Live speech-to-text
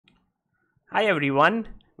Hi everyone,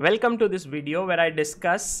 welcome to this video where I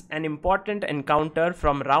discuss an important encounter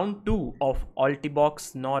from round 2 of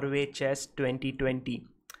Altibox Norway Chess 2020.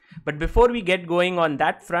 But before we get going on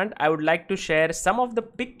that front, I would like to share some of the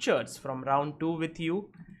pictures from round 2 with you.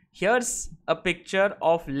 Here's a picture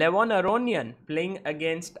of Levon Aronian playing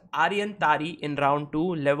against Aryan Tari in round 2.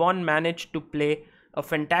 Levon managed to play a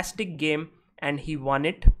fantastic game and he won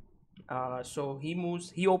it. So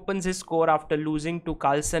he opens his score after losing to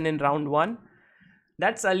Carlsen in round 1.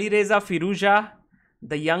 That's Alireza Firouzja,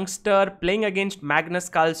 the youngster playing against Magnus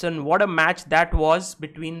Carlsen. What a match that was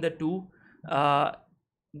between the two.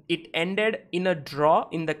 It ended in a draw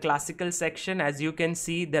in the classical section. As you can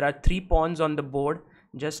see, there are 3 pawns on the board,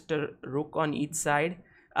 just a rook on each side.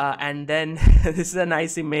 And then this is a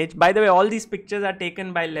nice image. By the way, all these pictures are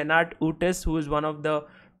taken by Lennart Otis, who is one of the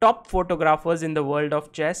top photographers in the world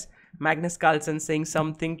of chess. Magnus Carlsen saying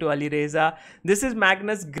something to Alireza. This is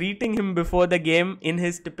Magnus greeting him before the game in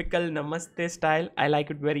his typical Namaste style. I like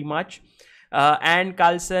it very much. And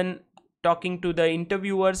Carlsen talking to the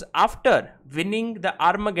interviewers after winning the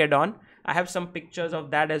Armageddon. I have some pictures of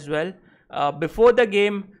that as well. Before the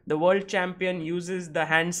game, the world champion uses the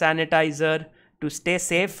hand sanitizer to stay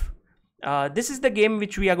safe. This is the game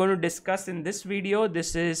which we are going to discuss in this video.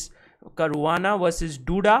 This is Caruana versus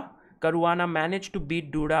Duda. Caruana managed to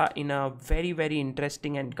beat Duda in a very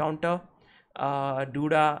interesting encounter.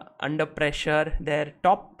 Duda under pressure, their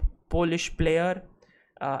top Polish player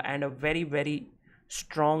and a very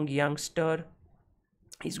strong youngster.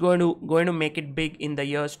 He's going to make it big in the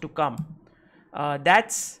years to come.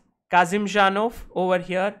 That's Kazimzhanov over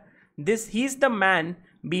here. He's the man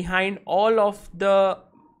behind all of the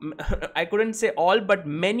I couldn't say all, but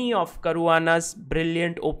many of Caruana's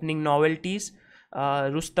brilliant opening novelties.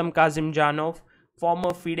 Rustam Kazimzhanov,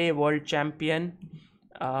 former FIDE world champion,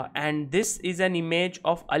 and this is an image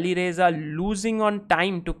of Alireza losing on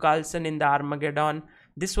time to Carlsen in the Armageddon.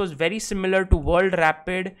 This was very similar to World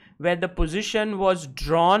Rapid, where the position was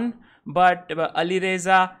drawn, but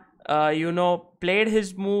Alireza played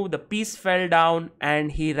his move, the piece fell down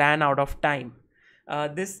and he ran out of time.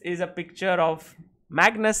 This is a picture of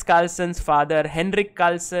Magnus Carlsen's father, Henrik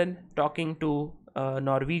Carlsen, talking to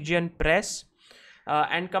Norwegian press.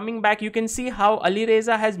 And coming back, you can see how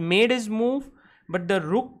Alireza has made his move, but the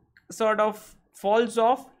rook sort of falls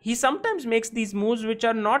off. He sometimes makes these moves which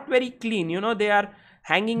are not very clean. They are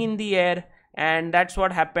hanging in the air, and that's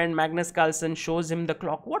what happened. Magnus Carlsen shows him the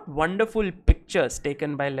clock. What wonderful pictures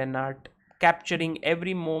taken by Lennart, capturing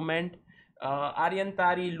every moment. Aryan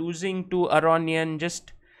Tari losing to Aronian,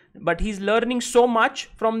 but he's learning so much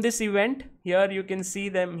from this event. Here you can see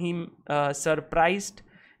him surprised.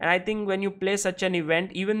 And I think when you play such an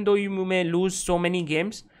event, even though you may lose so many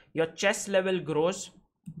games, your chess level grows.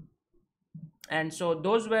 And so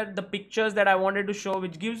those were the pictures that I wanted to show,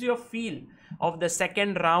 which gives you a feel of the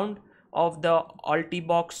second round of the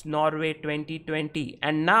Altibox Norway 2020.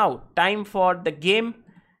 And now, time for the game.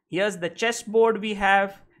 Here's the chessboard we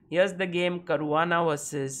have. Here's the game, Caruana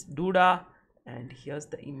versus Duda. And here's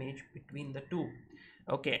the image between the two.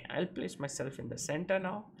 Okay, I'll place myself in the center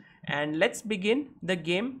now. And let's begin the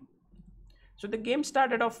game. So the game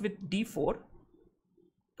started off with d4,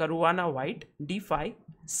 Caruana white, d5,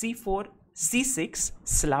 c4, c6,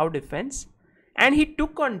 Slav defense, and he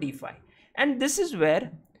took on d5. And this is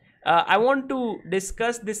where I want to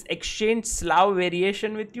discuss this exchange Slav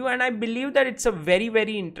variation with you, and I believe that it's a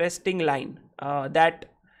very interesting line that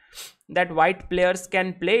white players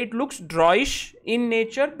can play. It looks drawish in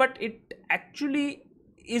nature, but it actually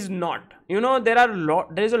is not.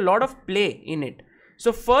 There is a lot of play in it.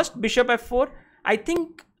 So first, bishop f4. I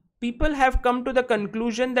think people have come to the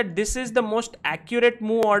conclusion that this is the most accurate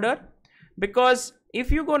move order, because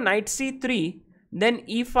if you go knight c3, then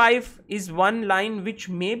e5 is one line which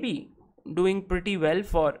may be doing pretty well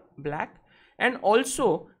for black. And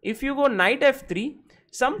also, if you go knight f3,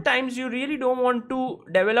 sometimes you really don't want to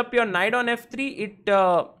develop your knight on f3.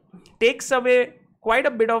 It takes away quite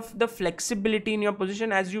a bit of the flexibility in your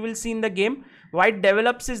position. As you will see in the game, white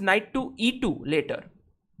develops his knight to e2 later.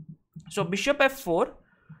 So bishop f4,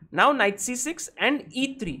 now knight c6 and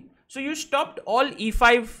e3. So you stopped all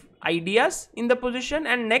e5 ideas in the position,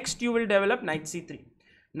 and next you will develop knight c3.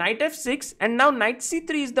 Knight f6, and now knight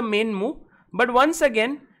c3 is the main move. But once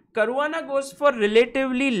again, Caruana goes for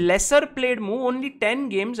relatively lesser played move, only 10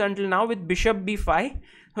 games until now, with bishop b5.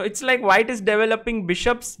 It's like white is developing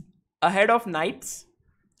bishops ahead of knights.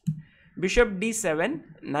 Bishop d7,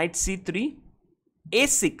 knight c3,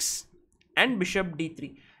 a6 and bishop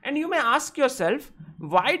d3. And you may ask yourself,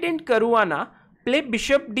 why didn't Caruana play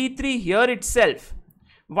bishop d3 here itself?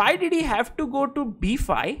 Why did he have to go to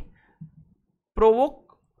b5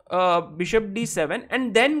 provoke bishop d7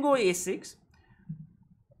 and then go a6,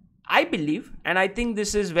 I believe, and I think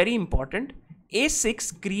this is very important,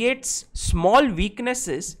 a6 creates small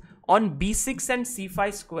weaknesses on b6 and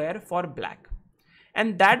c5 square for black.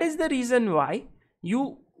 And that is the reason why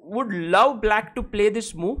you would love black to play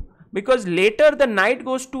this move, because later the knight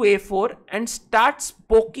goes to a4 and starts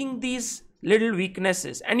poking these little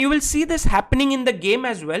weaknesses. And you will see this happening in the game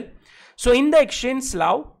as well. So in the Exchange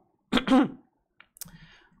Slav,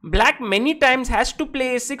 black many times has to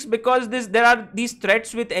play a6 because there are these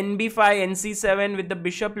threats with nb5, nc7 with the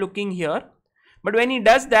bishop looking here. But when he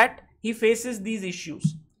does that, he faces these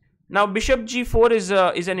issues. Now bishop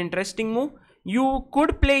g4 is an interesting move. You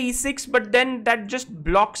could play e6, but then that just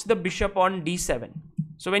blocks the bishop on d7.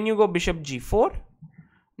 So when you go bishop g4,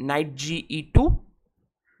 knight g e2,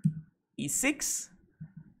 e6,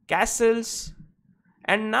 castles,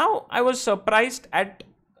 and now I was surprised at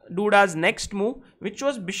Duda's next move, which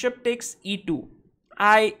was bishop takes e2.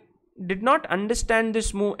 I did not understand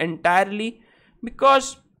this move entirely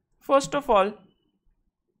because, first of all,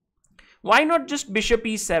 why not just bishop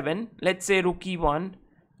e7, let's say rook e1,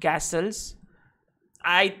 castles.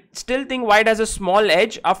 I still think white has a small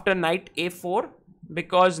edge after knight a4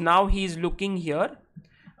 because now he is looking here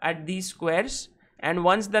at these squares, and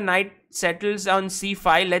once the knight settles on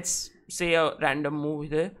c5, let's say a random move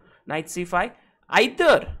here, knight c5,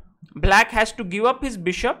 either black has to give up his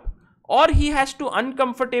bishop or he has to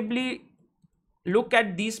uncomfortably look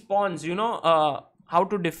at these pawns, how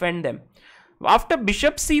to defend them. After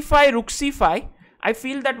bishop c5, rook c5, I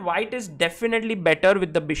feel that white is definitely better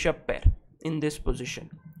with the bishop pair in this position.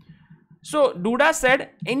 So Duda said,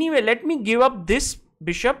 anyway, let me give up this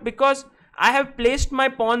bishop because I have placed my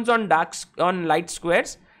pawns on light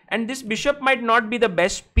squares, and this bishop might not be the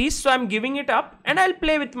best piece, so I'm giving it up and I'll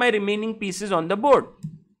play with my remaining pieces on the board.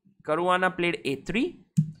 Caruana played a3,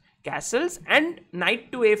 castles, and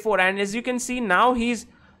knight to a4, and as you can see now he's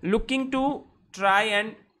looking to try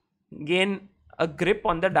and gain a grip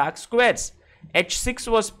on the dark squares. h6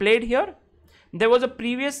 was played here. There was a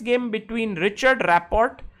previous game between Richard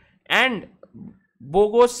Rapport and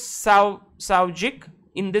Bogos Savjic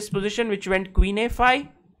in this position, which went queen a5,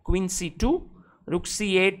 queen c2, rook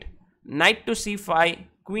c8, knight to c5,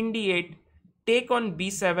 queen d8, take on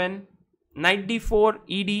b7, knight d4,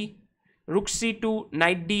 ed, rook c2,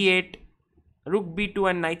 knight d8, rook b2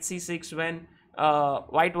 and knight c6 when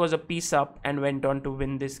white was a piece up and went on to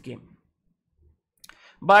win this game.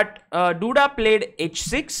 But Duda played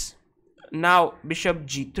h6, now bishop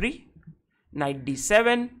g3, knight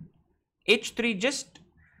d7, h3, just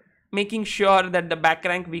making sure that the back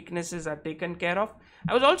rank weaknesses are taken care of.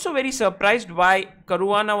 I was also very surprised why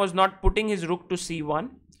Caruana was not putting his rook to c1,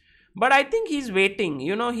 but I think he's waiting,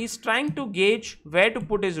 he's trying to gauge where to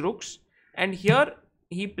put his rooks, and here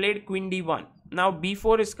he played queen d1. Now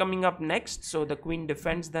b4 is coming up next, so the queen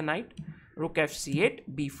defends the knight, rook fc8,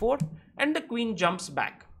 b4, and the queen jumps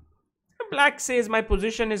back. Black says my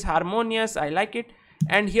position is harmonious, I like it,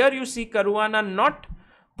 and here you see Caruana not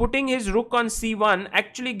putting his rook on c1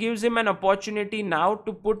 actually gives him an opportunity now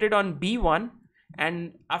to put it on b1,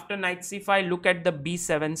 and after knight c5 look at the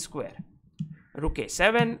b7 square. Rook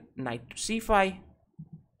a7, knight to c5,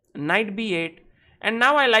 knight b8, and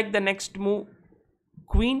now I like the next move,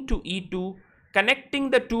 queen to e2, connecting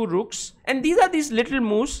the two rooks, and these are these little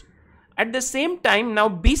moves. At the same time, now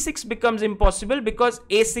b6 becomes impossible because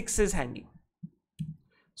a6 is hanging.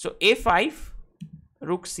 So a5,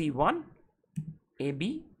 rook c1, ab,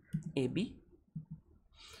 ab,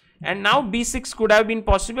 and now b6 could have been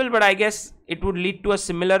possible, but I guess it would lead to a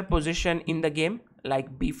similar position in the game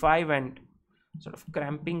like b5 and sort of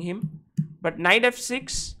cramping him. But knight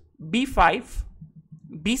f6, b5,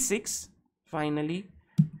 b6 finally,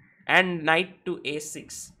 and knight to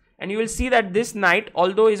a6. And you will see that this knight,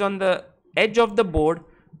 although is on the edge of the board,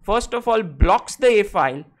 first of all blocks the a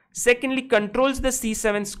file, secondly controls the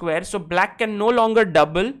c7 square, so black can no longer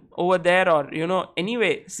double over there, or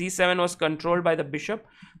anyway c7 was controlled by the bishop.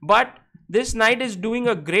 But this knight is doing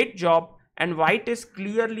a great job, and white is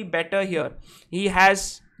clearly better here. He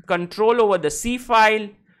has control over the c file,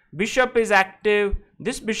 bishop is active,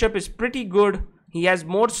 this bishop is pretty good, he has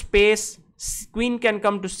more space, queen can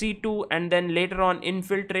come to c2 and then later on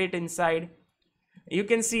infiltrate inside. You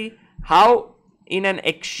can see how in an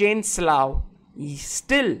Exchange Slav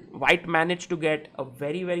still white managed to get a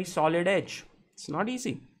very, very solid edge. It's not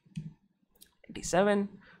easy. d7,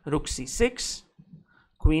 rook c6,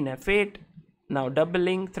 queen f8, now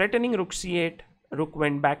doubling, threatening rook c8, rook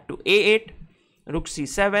went back to a8, rook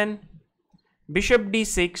c7, bishop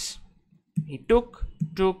d6, he took,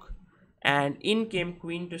 and in came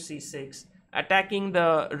queen to c6. attacking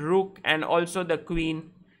the rook and also the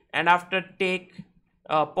queen, and after take,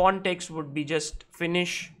 pawn takes would be just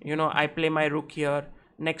finish. You know, I play my rook here,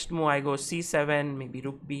 next move I go c7, maybe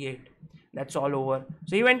rook b8, that's all over.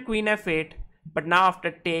 So he went queen f8, but now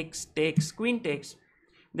after takes, queen takes,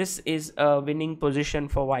 this is a winning position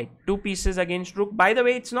for white. 2 pieces against rook. By the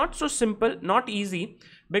way, it's not so simple, not easy,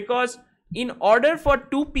 because in order for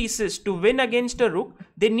 2 pieces to win against a rook,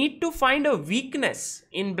 they need to find a weakness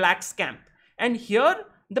in black's camp. And here,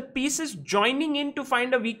 the pieces joining in to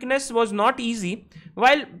find a weakness was not easy,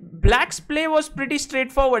 while black's play was pretty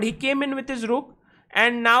straightforward. He came in with his rook,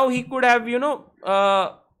 and now he could have, you know,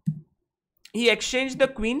 he exchanged the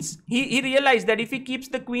queens. He realized that if he keeps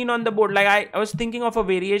the queen on the board, like I was thinking of a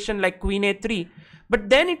variation like queen a3, but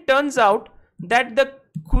then it turns out that the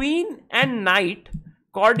queen and knight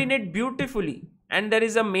coordinate beautifully, and there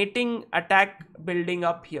is a mating attack building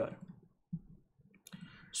up here.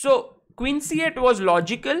 So queen c8 was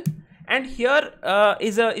logical, and here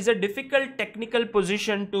is a difficult technical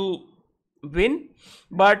position to win,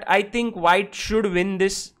 but I think white should win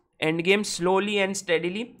this endgame slowly and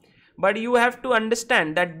steadily. But you have to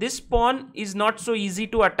understand that this pawn is not so easy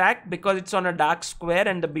to attack because it's on a dark square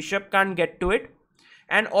and the bishop can't get to it.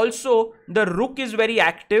 And also the rook is very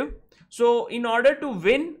active. So in order to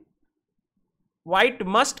win, white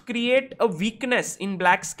must create a weakness in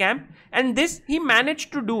black's camp. And this he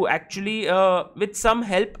managed to do actually with some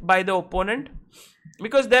help by the opponent.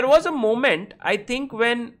 Because there was a moment, I think,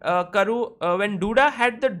 when when Duda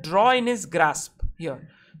had the draw in his grasp here.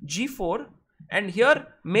 G4. And here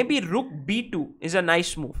maybe rook b2 is a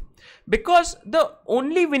nice move, because the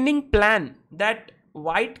only winning plan that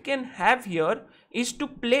white can have here is to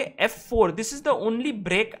play f4. This is the only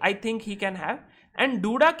break I think he can have, and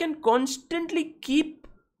Duda can constantly keep,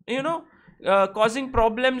 you know, causing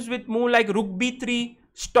problems with move like rook b3,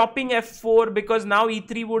 stopping f4 because now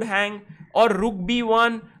e3 would hang, or rook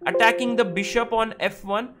b1 attacking the bishop on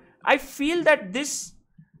f1. I feel that this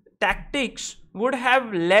tactics would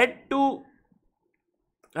have led to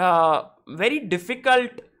very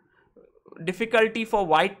difficulty for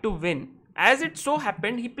white to win. As it so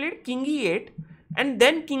happened, he played king e8 and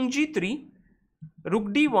then king g3, rook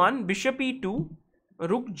d1, bishop e2,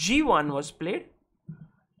 rook g1 was played,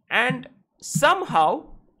 and somehow,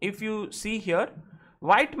 if you see here,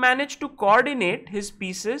 white managed to coordinate his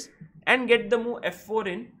pieces and get the move f4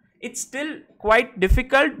 in. It's still quite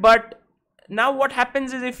difficult, but now what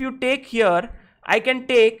happens is, if you take here, I can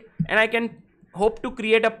take and I can hope to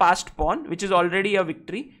create a passed pawn, which is already a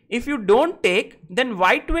victory. If you don't take, then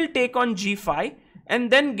white will take on g5 and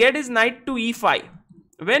then get his knight to e5,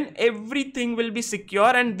 when everything will be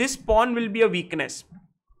secure and this pawn will be a weakness.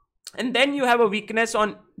 And then you have a weakness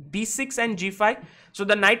on b6 and g5. So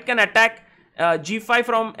the knight can attack g5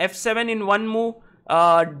 from f7 in one move,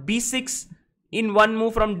 b6 in one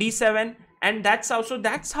move from d7, and that's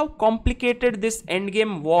how complicated this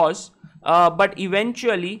endgame was. But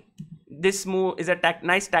eventually, this move is a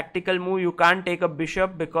nice tactical move. You can't take a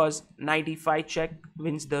bishop because knight e5 check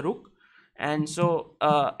wins the rook. And so,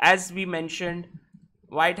 as we mentioned,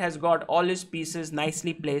 white has got all his pieces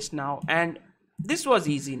nicely placed now. And this was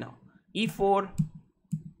easy now. e4,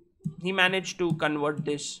 he managed to convert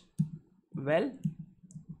this well.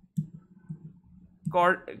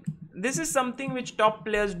 This is something which top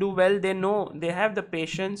players do well. They know, they have the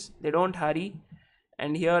patience. They don't hurry.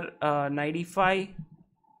 And here, knight e5.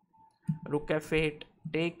 Rook f8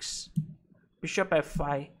 takes, bishop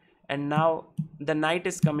f5, and now the knight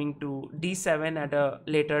is coming to d7 at a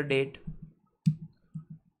later date.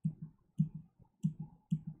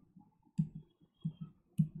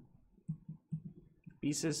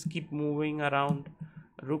 Pieces keep moving around.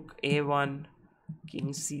 Rook a1, king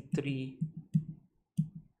c3,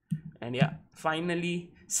 and yeah,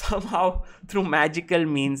 finally, somehow through magical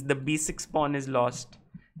means, the b6 pawn is lost,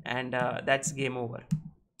 and that's game over.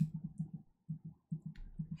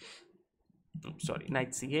 Sorry,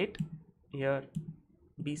 knight c8, here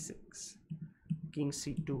b6, king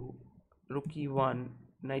c2, rook e1,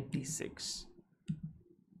 knight d6,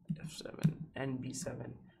 f7 and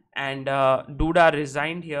b7, and Duda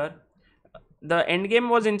resigned here. The endgame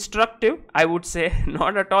was instructive, I would say,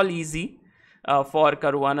 not at all easy for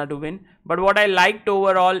Caruana to win, but what I liked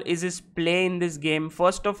overall is his play in this game.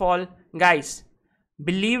 First of all, guys,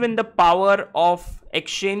 believe in the power of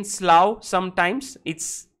Exchange Slav. Sometimes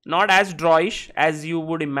it's not as drawish as you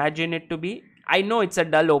would imagine it to be. I know it's a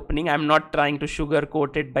dull opening. I'm not trying to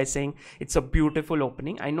sugarcoat it by saying it's a beautiful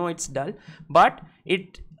opening. I know it's dull, but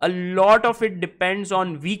a lot of it depends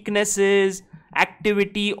on weaknesses,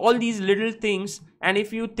 activity, all these little things. And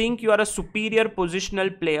if you think you are a superior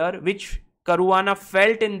positional player, which Caruana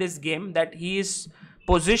felt in this game that he is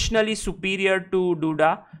positionally superior to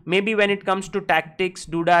Duda. Maybe when it comes to tactics,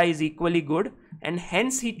 Duda is equally good, and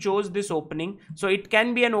hence he chose this opening. So it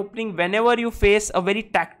can be an opening whenever you face a very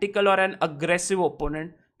tactical or an aggressive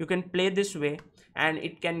opponent. You can play this way and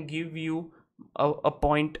it can give you a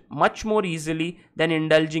point much more easily than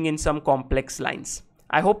indulging in some complex lines.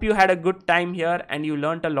 I hope you had a good time here and you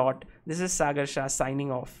learnt a lot. This is Sagar Shah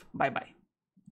signing off. Bye bye.